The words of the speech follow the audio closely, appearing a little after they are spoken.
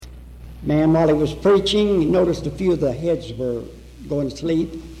man, while he was preaching, he noticed a few of the heads were going to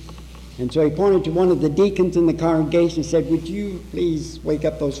sleep. And so he pointed to one of the deacons in the congregation and said, "Would you please wake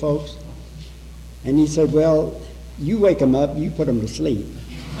up those folks?" And he said, "Well, you wake them up, you put them to sleep."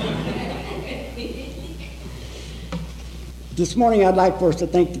 This morning I'd like for us to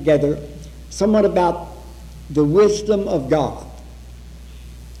think together somewhat about the wisdom of God.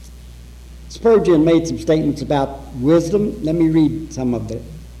 Spurgeon made some statements about wisdom. Let me read some of it.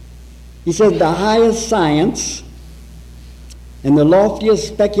 He said, "The highest science and the loftiest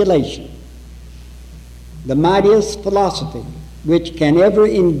speculation, the mightiest philosophy which can ever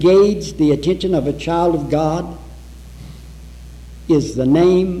engage the attention of a child of God is the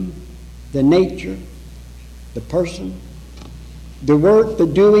name, the nature, the person, the work, the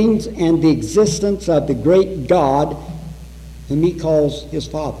doings, and the existence of the great God whom he calls his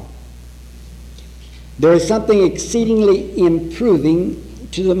Father. There is something exceedingly improving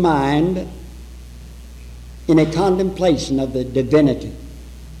to the mind in a contemplation of the divinity.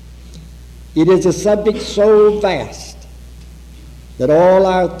 It is a subject so vast that all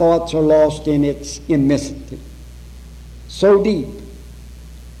our thoughts are lost in its immensity, so deep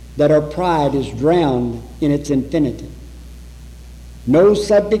that our pride is drowned in its infinity. No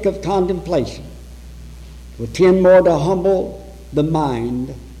subject of contemplation will tend more to humble the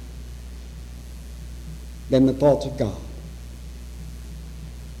mind than the thoughts of God."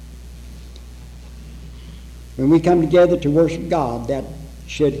 When we come together to worship God, that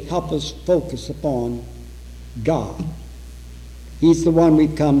should help us focus upon God. He's the one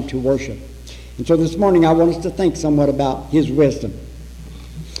we've come to worship. And so this morning I want us to think somewhat about his wisdom.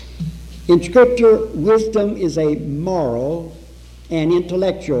 In Scripture, wisdom is a moral and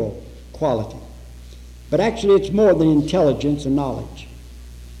intellectual quality. But actually it's more than intelligence and knowledge.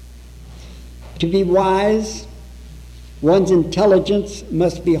 To be wise, one's intelligence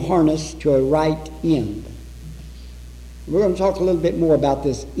must be harnessed to a right end. We're going to talk a little bit more about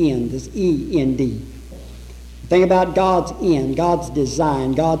this end, this E-N-D. Think about God's end, God's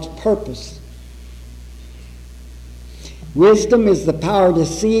design, God's purpose. Wisdom is the power to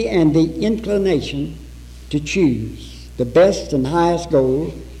see and the inclination to choose the best and highest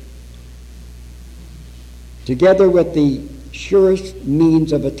goal, together with the surest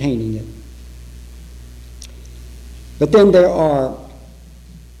means of attaining it. But then there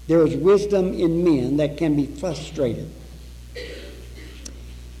is wisdom in men that can be frustrated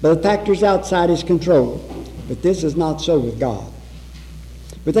by the factors outside his control. But this is not so with God.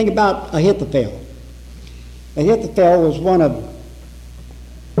 We think about Ahithophel. Ahithophel was one of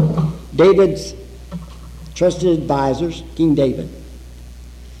David's trusted advisors, King David.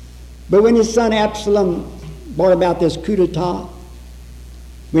 But when his son Absalom brought about this coup d'etat,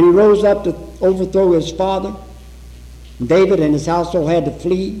 when he rose up to overthrow his father, David and his household had to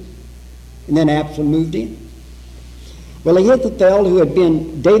flee, and then Absalom moved in. Well, Ahithophel, who had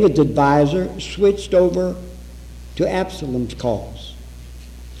been David's advisor, switched over to Absalom's cause.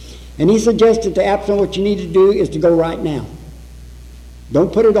 And he suggested to Absalom, what you need to do is to go right now.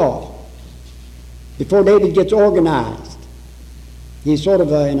 Don't put it off. Before David gets organized, he's sort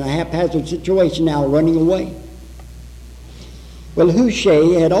of in a haphazard situation now, running away. Well,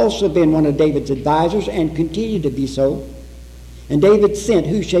 Hushai had also been one of David's advisors and continued to be so. And David sent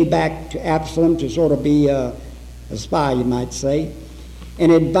Hushai back to Absalom to sort of be a spy, you might say,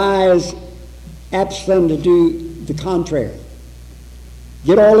 and advised Absalom to do the contrary.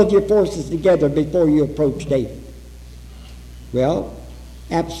 Get all of your forces together before you approach David. Well,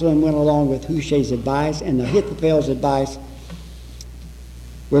 Absalom went along with Hushai's advice, and Ahithophel's advice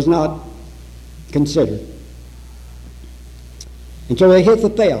was not considered. And so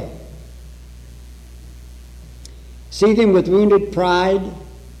Ahithophel, seething with wounded pride,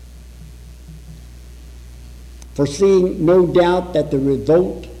 foreseeing no doubt that the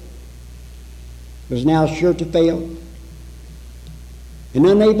revolt was now sure to fail, and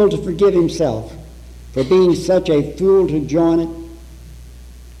unable to forgive himself for being such a fool to join it,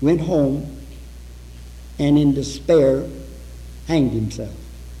 went home and in despair hanged himself.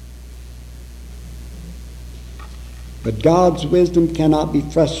 But God's wisdom cannot be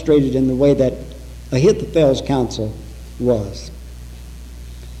frustrated in the way that Ahithophel's counsel was.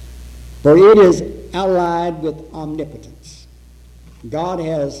 For it is allied with omnipotence. God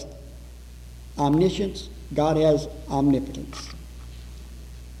has omniscience, God has omnipotence.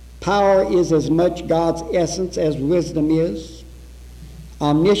 Power is as much God's essence as wisdom is.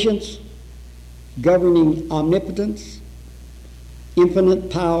 Omniscience, governing omnipotence,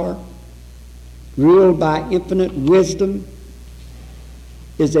 infinite power, ruled by infinite wisdom,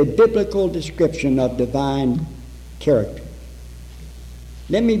 is a biblical description of divine character.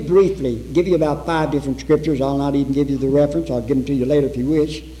 Let me briefly give you about 5 different scriptures. I'll not even give you the reference. I'll give them to you later if you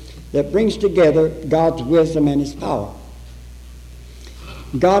wish. That brings together God's wisdom and His power.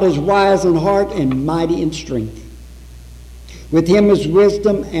 God is wise in heart and mighty in strength. With Him is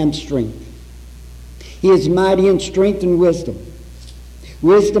wisdom and strength. He is mighty in strength and wisdom.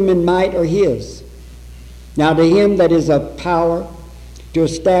 Wisdom and might are His. Now to Him that is of power to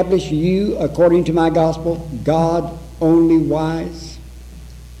establish you according to my gospel, God only wise.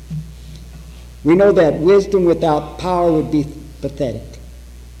 We know that wisdom without power would be pathetic.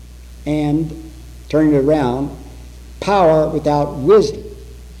 And, turning it around, power without wisdom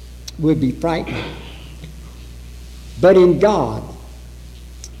would be frightening. But in God,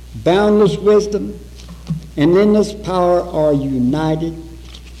 boundless wisdom and endless power are united,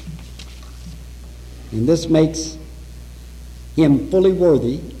 and this makes Him fully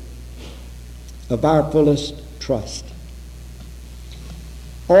worthy of our fullest trust.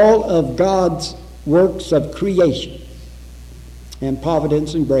 All of God's works of creation and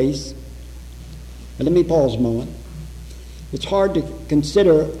providence and grace. And let me pause a moment. It's hard to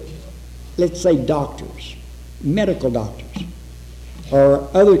consider, let's say, doctors, medical doctors, or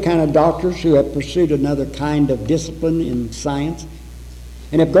other kind of doctors who have pursued another kind of discipline in science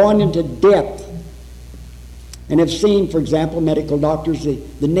and have gone into depth and have seen, for example, medical doctors,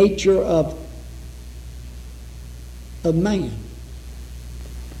 the nature of man.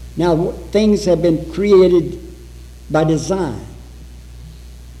 Now, things have been created by design,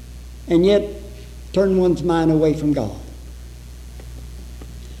 and yet turn one's mind away from God.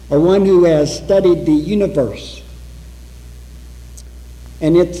 Or one who has studied the universe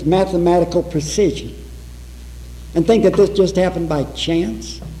and its mathematical precision and think that this just happened by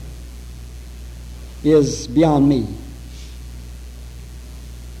chance is beyond me.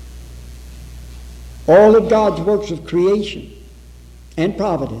 All of God's works of creation and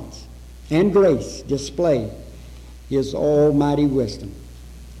providence and grace display His almighty wisdom.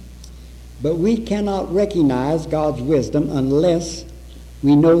 But we cannot recognize God's wisdom unless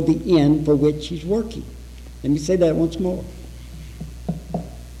we know the end for which He's working. Let me say that once more.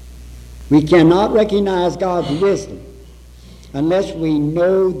 We cannot recognize God's wisdom unless we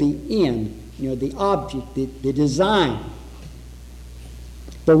know the end, the object, the design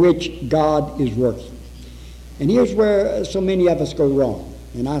for which God is working. And here's where so many of us go wrong.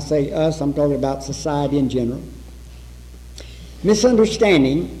 And I say us, I'm talking about society in general.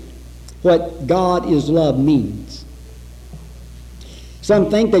 Misunderstanding what God is love means.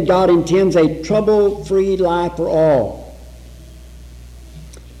 Some think that God intends a trouble-free life for all,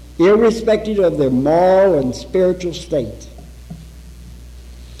 irrespective of their moral and spiritual state.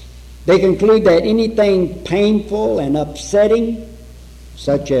 They conclude that anything painful and upsetting,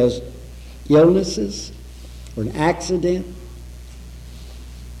 such as illnesses or an accident,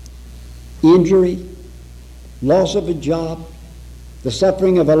 injury, loss of a job, the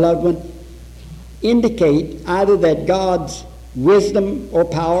suffering of a loved one, indicate either that God's wisdom or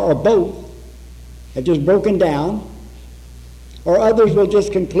power or both have just broken down, or others will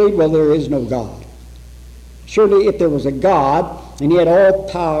just conclude, well, there is no God. Surely if there was a God and He had all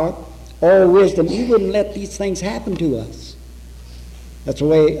power, all wisdom, He wouldn't let these things happen to us. That's the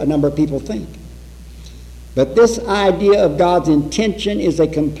way a number of people think. But this idea of God's intention is a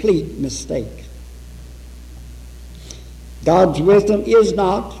complete mistake. God's wisdom is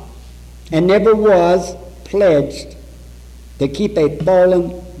not and never was pledged to keep a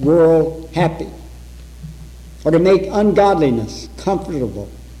fallen world happy or to make ungodliness comfortable.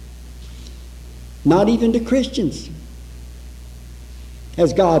 Not even to Christians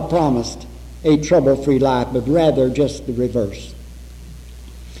has God promised a trouble-free life, but rather just the reverse.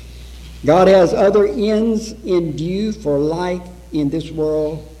 God has other ends in view for life in this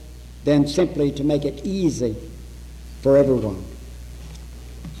world than simply to make it easy for everyone.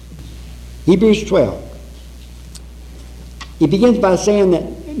 Hebrews 12. He begins by saying that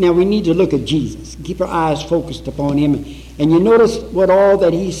now we need to look at Jesus, keep our eyes focused upon Him. And you notice what all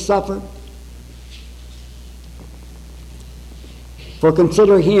that He suffered? For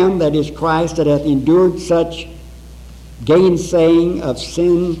consider Him, that is Christ, that hath endured such gainsaying of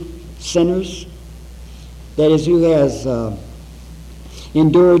sinners, that is, who has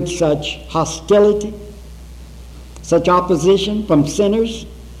endured such hostility, such opposition from sinners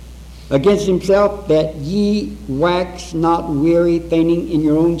against Himself, that ye wax not weary, fainting in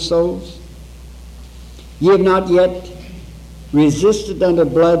your own souls. Ye have not yet resisted under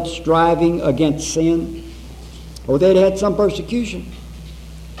blood, striving against sin. Oh, they'd had some persecution,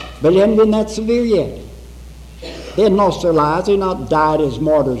 but it hadn't been that severe yet. They hadn't lost their lives. They had not died as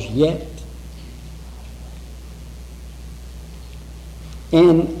martyrs yet.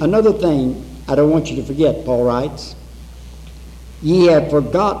 And another thing I don't want you to forget, Paul writes, ye have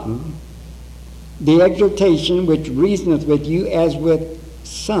forgotten the exhortation which reasoneth with you as with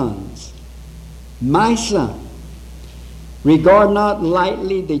sons. My son, regard not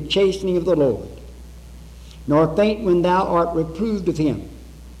lightly the chastening of the Lord, nor faint when thou art reproved of him.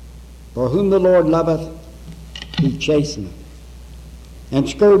 For whom the Lord loveth, he chasteneth, and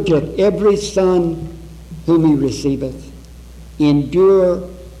scourgeth every son whom he receiveth. Endure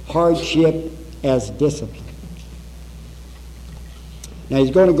hardship as discipline. Now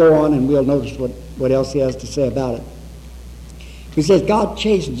he's going to go on, and we'll notice what else he has to say about it. He says God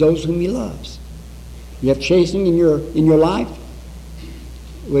chastens those whom he loves. You have chastening in your life?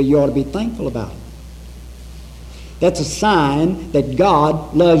 Well, you ought to be thankful about it. That's a sign that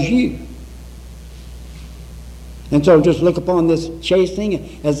God loves you. And so just look upon this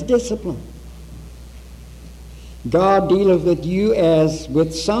chastening as discipline. God dealeth with you as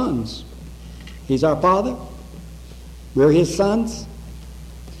with sons. He's our Father. We're his sons.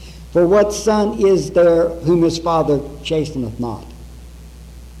 For what son is there whom his father chasteneth not?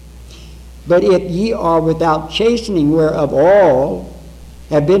 But if ye are without chastening, whereof all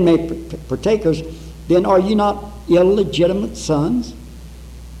have been made partakers, then are ye not illegitimate sons?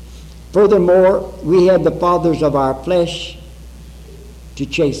 Furthermore, we had the fathers of our flesh to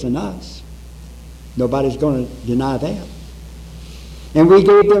chasten us. Nobody's going to deny that. And we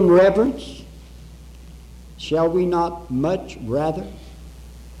gave them reverence. Shall we not much rather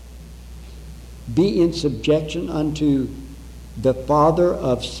be in subjection unto the Father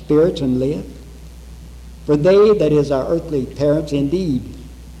of spirits and live? For they, that is our earthly parents, indeed,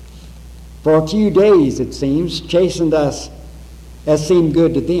 for a few days, it seems, chastened us as seemed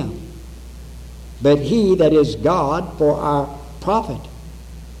good to them. But he, that is God, for our profit,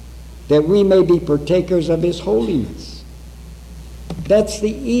 that we may be partakers of his holiness. That's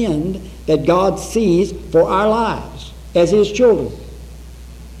the end that God sees for our lives as his children.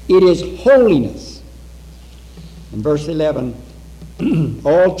 It is holiness. In verse 11,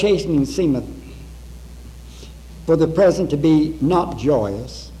 all chastening seemeth for the present to be not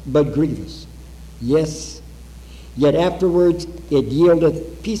joyous, but grievous. Yes, yet afterwards it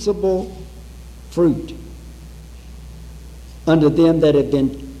yieldeth peaceable fruit unto them that have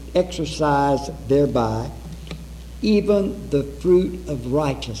been exercised thereby, even the fruit of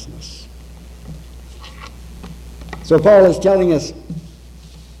righteousness. So Paul is telling us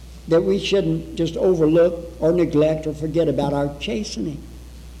that we shouldn't just overlook or neglect or forget about our chastening.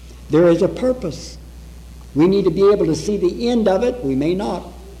 There is a purpose. We need to be able to see the end of it. We may not,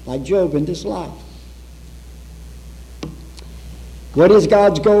 like Job in this life. What is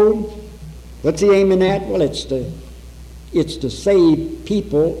God's goal? What's he aiming at? Well, it's to save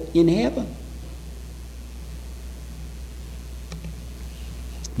people in heaven.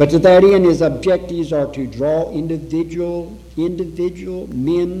 But to that end, his objectives are to draw individual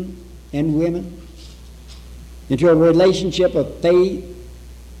men and women into a relationship of faith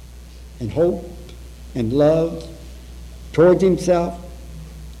and hope and love towards himself,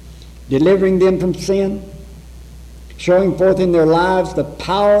 delivering them from sin, showing forth in their lives the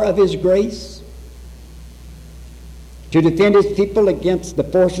power of his grace, to defend his people against the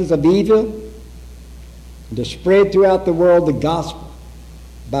forces of evil, and to spread throughout the world the gospel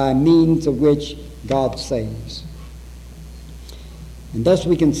by means of which God saves. And thus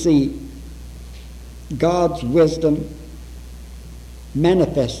we can see God's wisdom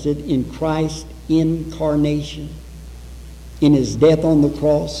manifested in Christ's incarnation, in his death on the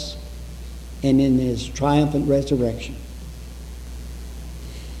cross, and in his triumphant resurrection.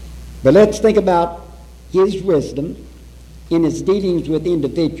 But let's think about his wisdom in his dealings with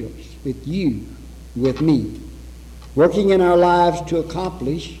individuals, with you, with me, working in our lives to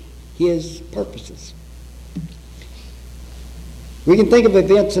accomplish his purposes. We can think of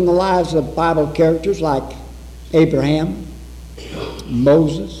events in the lives of Bible characters like Abraham,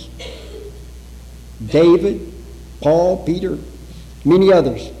 Moses, David, Paul, Peter, many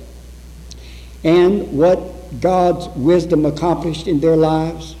others, and what God's wisdom accomplished in their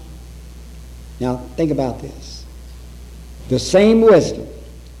lives. Now, think about this. The same wisdom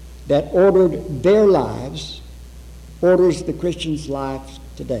that ordered their lives orders the Christian's life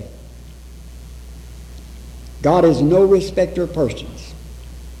today. God is no respecter of persons.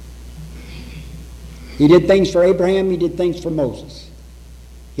 He did things for Abraham, he did things for Moses.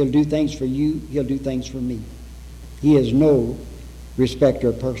 He'll do things for you, he'll do things for me. He is no respecter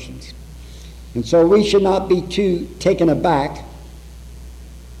of persons. And so we should not be too taken aback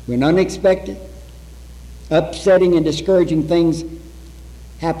when unexpected, upsetting and discouraging things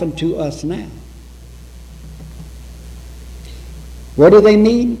happen to us now. What do they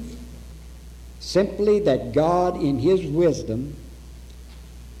mean? Simply that God, in His wisdom,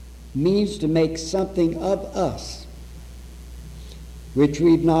 means to make something of us which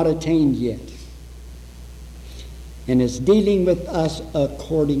we've not attained yet, and is dealing with us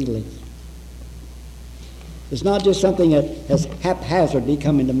accordingly. It's not just something that has haphazardly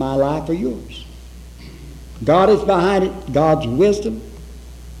come into my life or yours. God is behind it, God's wisdom,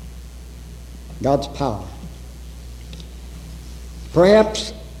 God's power.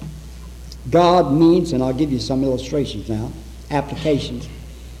 Perhaps God means, and I'll give you some illustrations now, applications.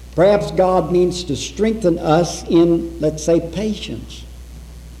 Perhaps God means to strengthen us in, let's say, patience.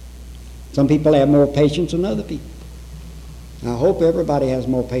 Some people have more patience than other people. I hope everybody has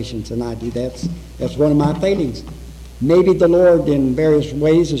more patience than I do. That's one of my failings. Maybe the Lord in various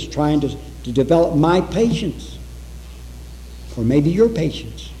ways is trying to develop my patience, or maybe your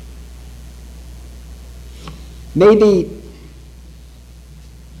patience. Maybe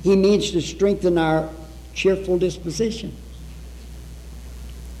He means to strengthen our cheerful disposition.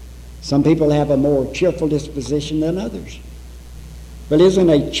 Some people have a more cheerful disposition than others. But isn't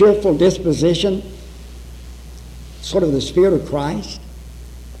a cheerful disposition sort of the Spirit of Christ?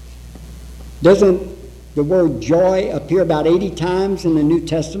 Doesn't the word joy appear about 80 times in the New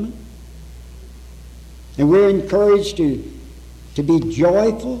Testament? And we're encouraged to be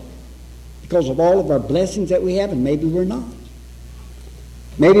joyful because of all of our blessings that we have, and maybe we're not.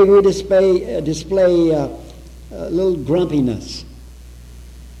 Maybe we display a little grumpiness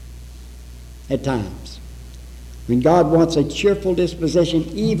at times. When God wants a cheerful disposition,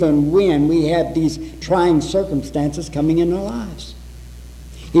 even when we have these trying circumstances coming in our lives.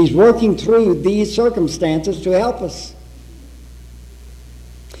 He's working through these circumstances to help us.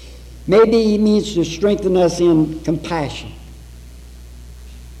 Maybe He means to strengthen us in compassion.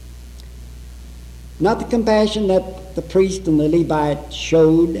 Not the compassion that the priest and the Levite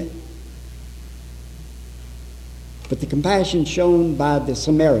showed, but the compassion shown by the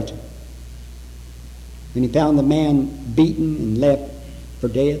Samaritan when he found the man beaten and left for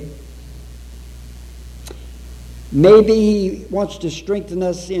dead. Maybe He wants to strengthen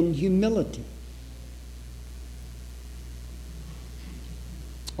us in humility.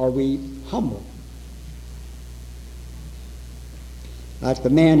 Are we humble? Like the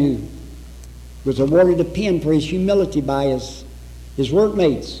man who was awarded a pin for his humility by his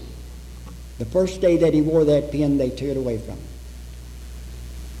workmates. The first day that he wore that pin, they took it away from him.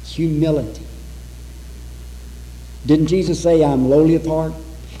 Humility. Didn't Jesus say, I'm lowly of heart?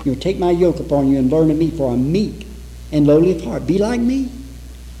 Take my yoke upon you and learn of me, for I'm meek and lowly of heart. Be like me.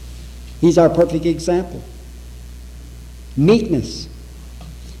 He's our perfect example. Meekness.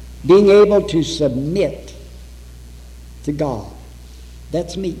 Being able to submit to God.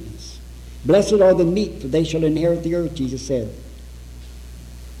 That's meekness. Blessed are the meek, for they shall inherit the earth, Jesus said.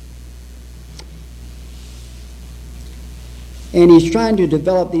 And He's trying to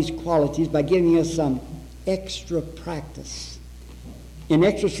develop these qualities by giving us some extra practice in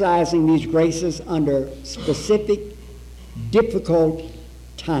exercising these graces under specific, difficult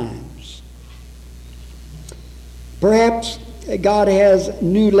times. Perhaps God has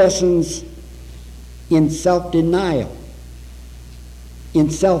new lessons in self-denial, in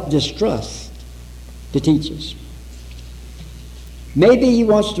self-distrust to teach us. Maybe He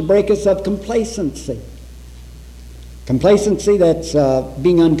wants to break us of complacency. Complacency that's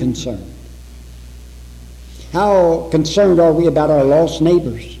being unconcerned. How concerned are we about our lost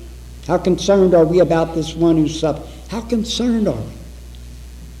neighbors? How concerned are we about this one who suffers? How concerned are we?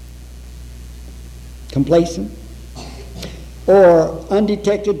 Complacent? Or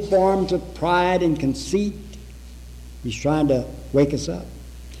undetected forms of pride and conceit? He's trying to wake us up.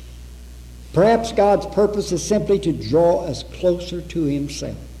 Perhaps God's purpose is simply to draw us closer to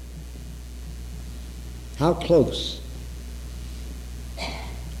Himself. How close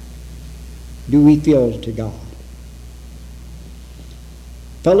do we feel to God?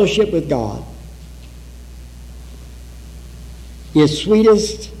 Fellowship with God is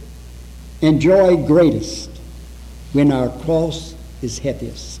sweetest and joy greatest when our cross is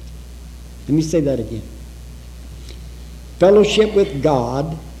heaviest. Let me say that again. Fellowship with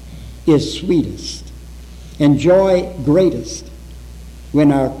God is sweetest and joy greatest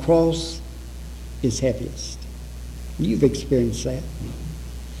when our cross is heaviest. You've experienced that.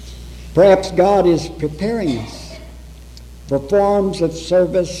 Perhaps God is preparing us for forms of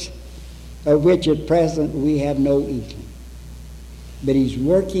service of which at present we have no inkling. But He's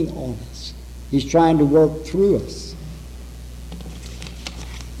working on us. He's trying to work through us.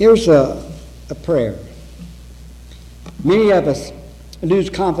 Here's a prayer. Many of us lose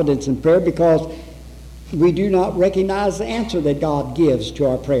confidence in prayer because we do not recognize the answer that God gives to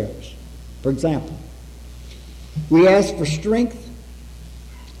our prayers. For example, we ask for strength,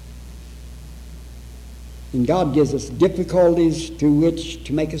 and God gives us difficulties through which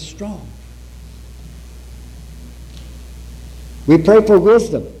to make us strong. We pray for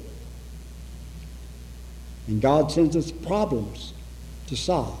wisdom, and God sends us problems to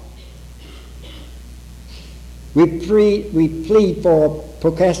solve. We plead for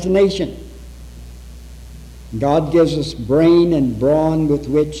procrastination. God gives us brain and brawn with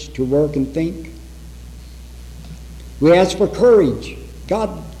which to work and think. We ask for courage.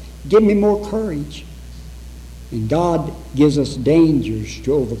 God, give me more courage. And God gives us dangers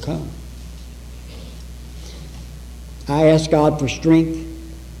to overcome. I ask God for strength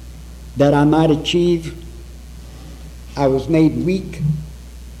that I might achieve. I was made weak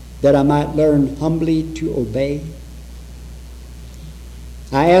that I might learn humbly to obey.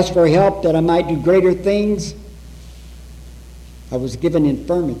 I ask for help that I might do greater things. I was given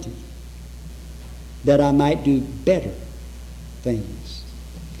infirmity that I might do better things.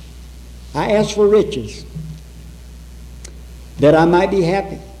 I ask for riches that I might be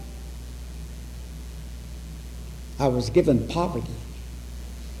happy. I was given poverty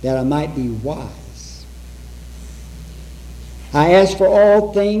that I might be wise. I ask for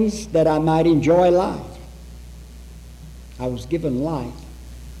all things that I might enjoy life. I was given life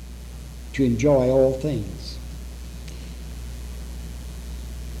to enjoy all things.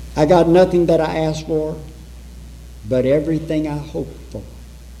 I got nothing that I asked for, but everything I hoped for.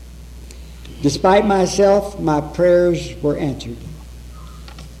 Despite myself, my prayers were answered.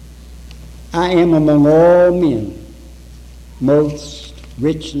 I am among all men most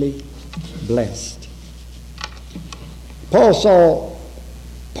richly blessed. Paul saw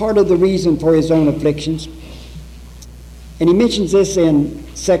part of the reason for his own afflictions, and he mentions this in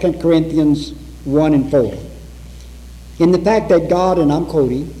 2 Corinthians 1 and 4. In the fact that God, and I'm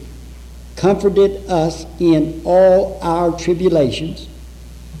quoting, comforted us in all our tribulations,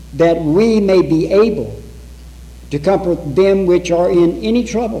 that we may be able to comfort them which are in any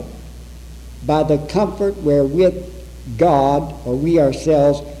trouble by the comfort wherewith God, or we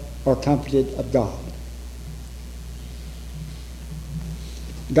ourselves, are comforted of God.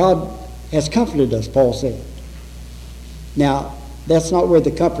 God has comforted us, Paul said. Now, that's not where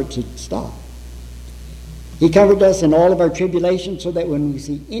the comfort should stop. He comforted us in all of our tribulations so that when we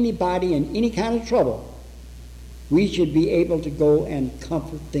see anybody in any kind of trouble, we should be able to go and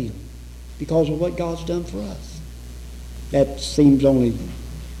comfort them because of what God's done for us. That seems only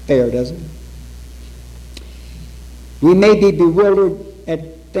fair, doesn't it? We may be bewildered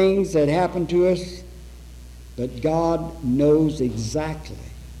at things that happen to us, but God knows exactly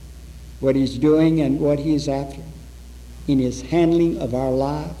what He's doing and what He is after in His handling of our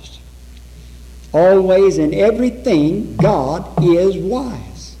lives. Always in everything, God is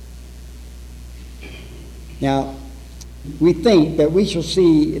wise. Now, we think that we shall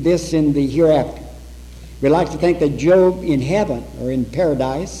see this in the hereafter. We like to think that Job in heaven or in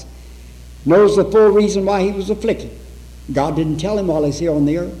paradise knows the full reason why he was afflicted. God didn't tell him while he's here on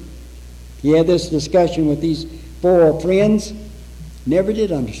the earth. He had this discussion with these four friends, never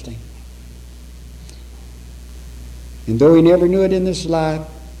did understand. And though he never knew it in this life,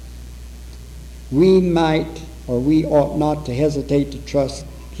 we might or we ought not to hesitate to trust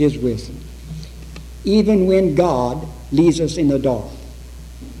His wisdom, even when God leaves us in the dark.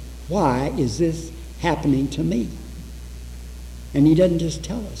 Why is this happening to me? And He doesn't just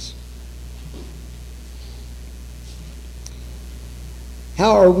tell us.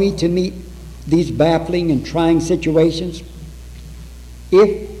 How are we to meet these baffling and trying situations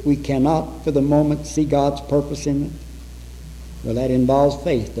if we cannot for the moment see God's purpose in it? Well, that involves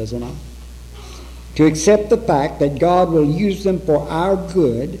faith, does it not? To accept the fact that God will use them for our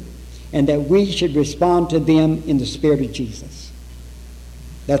good and that we should respond to them in the Spirit of Jesus.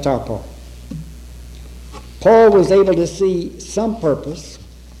 That's our part. Paul was able to see some purpose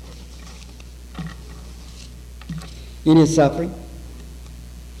in his suffering,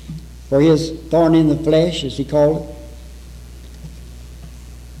 for his thorn in the flesh, as he called it.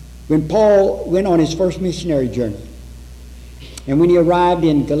 When Paul went on his first missionary journey, and when he arrived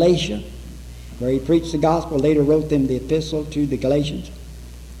in Galatia, where he preached the gospel, later wrote them the epistle to the Galatians,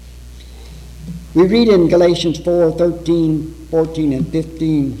 we read in Galatians 4:13, 14, and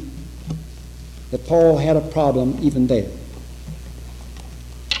 15 that Paul had a problem even there.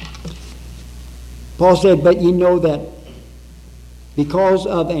 Paul said, "But ye know that because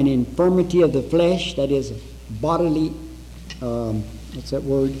of an infirmity of the flesh," that is bodily, what's that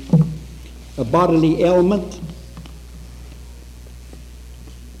word? A bodily ailment.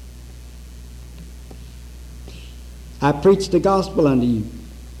 I preached the gospel unto you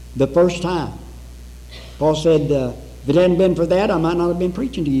the first time. Paul said, if it hadn't been for that, I might not have been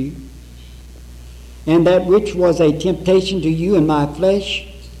preaching to you. And that which was a temptation to you in my flesh,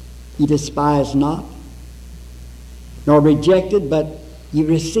 ye despised not, nor rejected, but ye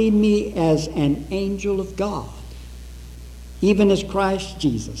received me as an angel of God, even as Christ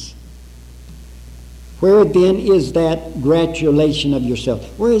Jesus. Where then is that gratulation of yourself?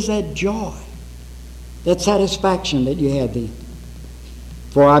 Where is that joy, that satisfaction that you had then?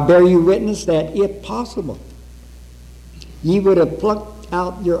 For I bear you witness that, if possible, ye would have plucked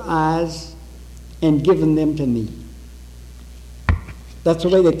out your eyes and given them to me. That's the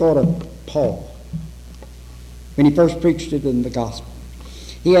way they thought of Paul when he first preached it in the gospel.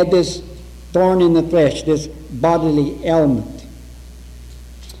 He had this thorn in the flesh, this bodily ailment.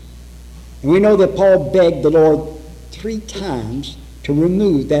 And we know that Paul begged the Lord 3 times to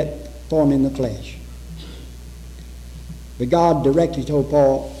remove that thorn in the flesh. But God directly told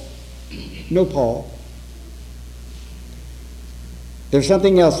Paul, no, Paul, there's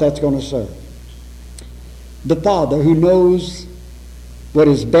something else that's going to serve. The Father who knows what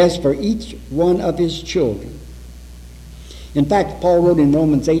is best for each one of his children. In fact, Paul wrote in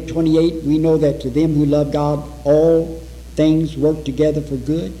Romans 8:28, we know that to them who love God, all things work together for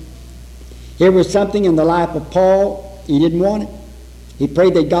good. Here was something in the life of Paul, he didn't want it. He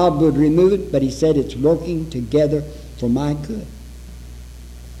prayed that God would remove it, but he said it's working together for my good.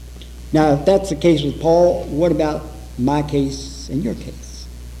 Now, if that's the case with Paul, what about my case and your case?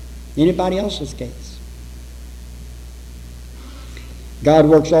 Anybody else's case? God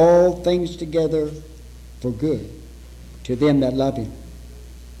works all things together for good to them that love him.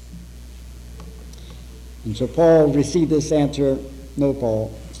 And so Paul received this answer, no,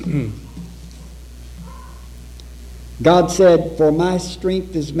 Paul. God said, for my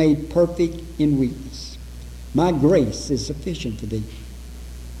strength is made perfect in weakness. My grace is sufficient for thee.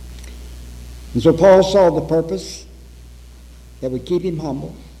 And so Paul saw the purpose that would keep him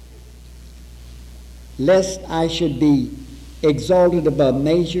humble, lest I should be exalted above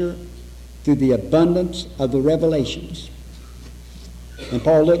measure through the abundance of the revelations. And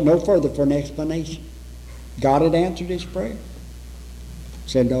Paul looked no further for an explanation. God had answered his prayer.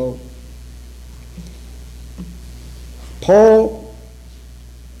 Said no. Paul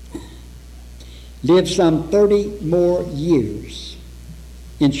lived some 30 more years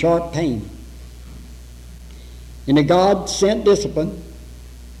in sharp pain, in a God-sent discipline.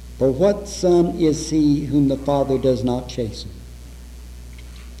 For what son is he whom the Father does not chasten?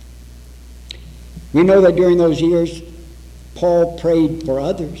 We know that during those years, Paul prayed for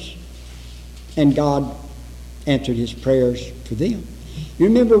others, and God answered his prayers for them. You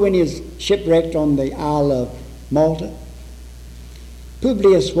remember when he was shipwrecked on the Isle of Malta?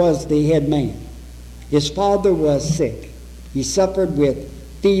 Publius was the head man. His father was sick. He suffered with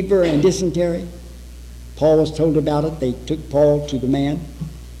fever and dysentery. Paul was told about it. They took Paul to the man.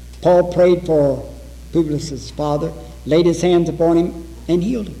 Paul prayed for Publius' father, laid his hands upon him, and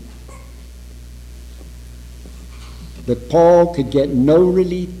healed him. But Paul could get no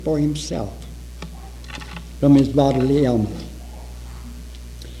relief for himself from his bodily ailment.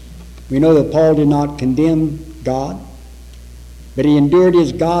 We know that Paul did not condemn God, but he endured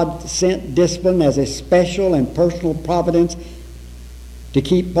his God-sent discipline as a special and personal providence to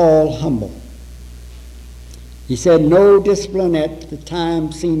keep Paul humble. He said, no discipline at the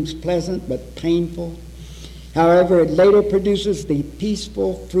time seems pleasant but painful. However, it later produces the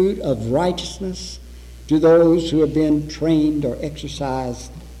peaceful fruit of righteousness to those who have been trained or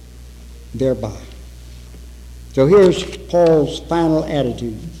exercised thereby. So here's Paul's final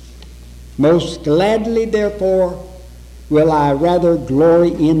attitude. Most gladly, therefore, will I rather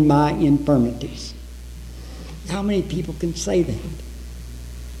glory in my infirmities. How many people can say that?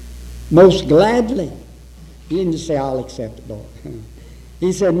 Most gladly. He didn't just say, I'll accept it, Lord.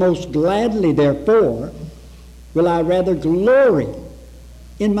 He said, most gladly, therefore, will I rather glory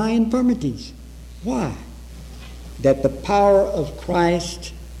in my infirmities. Why? That the power of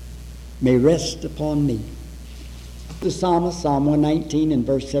Christ may rest upon me. The psalmist, Psalm 119 and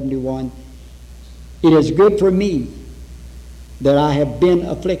verse 71, it is good for me that I have been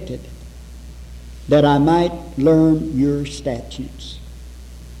afflicted, that I might learn your statutes.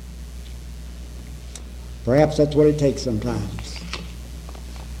 Perhaps that's what it takes sometimes.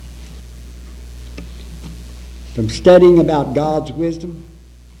 From studying about God's wisdom,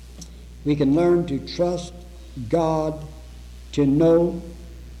 we can learn to trust God, to know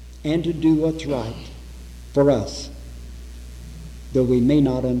and to do what's right for us, though we may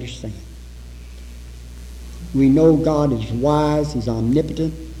not understand. We know God is wise, He's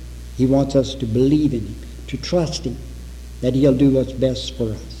omnipotent. He wants us to believe in Him, to trust Him, that He'll do what's best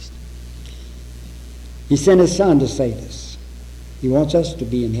for us. He sent His Son to save us. He wants us to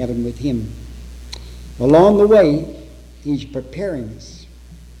be in heaven with Him. Along the way, He's preparing us.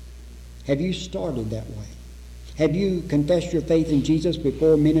 Have you started that way? Have you confessed your faith in Jesus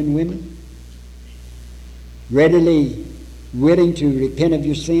before men and women? Readily willing to repent of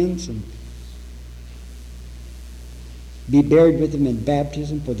your sins and be buried with Him in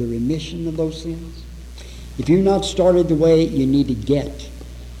baptism for the remission of those sins? If you've not started the way, you need to get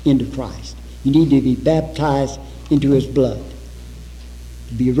into Christ. You need to be baptized into His blood,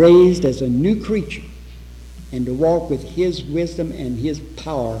 to be raised as a new creature, and to walk with His wisdom and His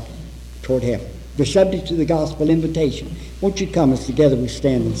power toward heaven. We're subject to the gospel invitation. Won't you come as together we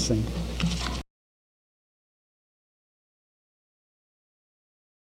stand and sing?